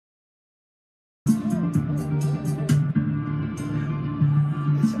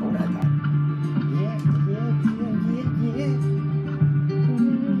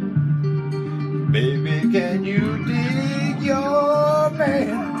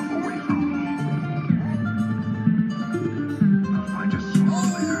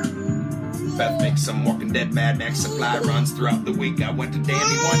like some Walking Dead Mad Max supply runs throughout the week. I went to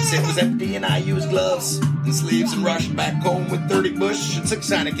Dandy once, it was empty, and I used gloves and sleeves and rushed back home with 30 Bush and 6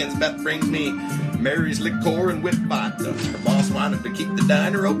 Heinekens. Beth brings me Mary's liquor and whipped vodka. Her boss wanted to keep the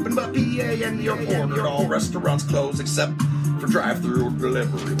diner open, but PA and New York ordered all restaurants closed except for drive-through or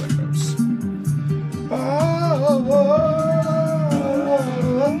delivery windows.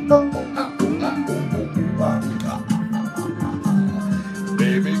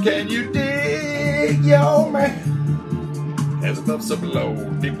 Baby, can you dig your man? As above, so below,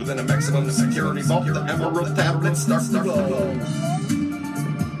 deeper than a maximum security vault. The emerald tablets start to glow.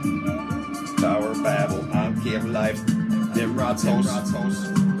 Tower of Babel, on key of life. Nimrod's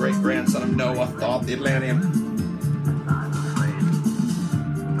host, great-grandson of Noah, thought the Atlantean.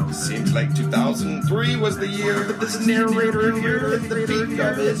 Seems like 2003 was the year that this narrator here at the peak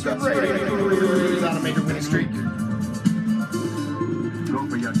of his career. He was on a major winning streak. Go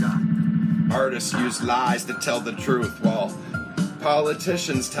for your gun. Artists use lies to tell the truth, while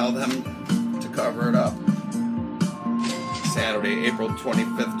politicians tell them to cover it up. Saturday, April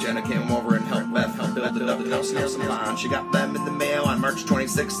 25th, Jenna came over and helped Beth build the duckhouse near some lawn. She got them in the mail on March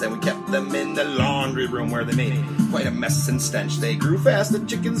 26th, and we kept them in the laundry room where they made quite a mess and stench. They grew fast. The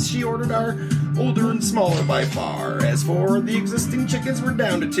chickens she ordered are older and smaller by far. As for the existing chickens, we're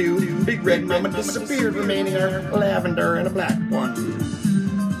down to 2. Big Red Mama disappeared, remaining are lavender and a black one.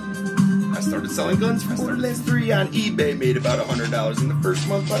 I started selling guns for Borderlands 3 on eBay, made about $100 in the first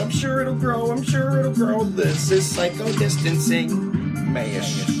month, but I'm sure it'll grow, This is psycho distancing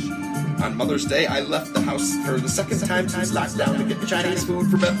Mayish. On Mother's Day, I left the house for the second time since lockdown to get Chinese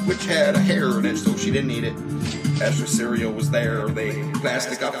food for Beth, which had a hair in it, so she didn't eat it. As her cereal was there, they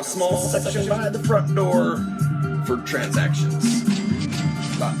plastic off a small section by the front door for transactions.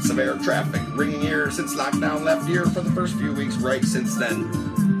 Lots of air traffic ringing here since lockdown left here for the first few weeks, right since then.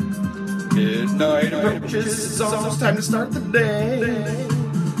 Midnight approaches, it's almost time to start the day.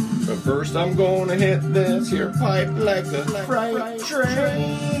 But first I'm gonna hit this here pipe like a freight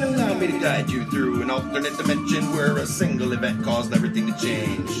train. Allow me to guide you through an alternate dimension where a single event caused everything to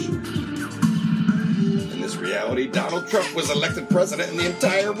change. In this reality, Donald Trump was elected president and the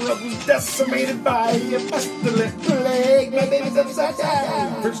entire world was decimated by a pestilent plague. My baby's upside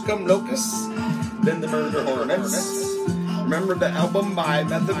down. First come locusts, then the murder hornets. Remember the album by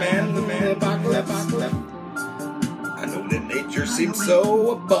Method Man, The Apocalypse? I know that nature seems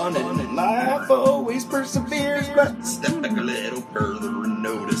so abundant and life always perseveres, but step back a little further and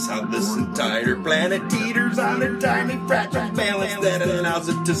notice how this entire planet teeters on a tiny fractal balance that allows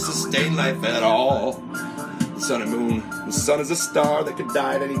it to sustain life at all. The sun and moon. The sun is a star that could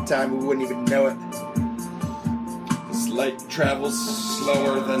die at any time, we wouldn't even know it. This light travels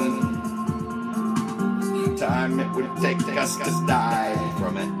slower than time it would take us to die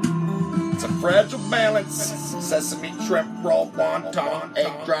from it. It's a fragile balance. Sesame, shrimp roll, wonton,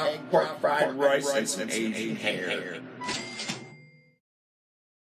 egg drop, pork fried rice, and some Asian hair.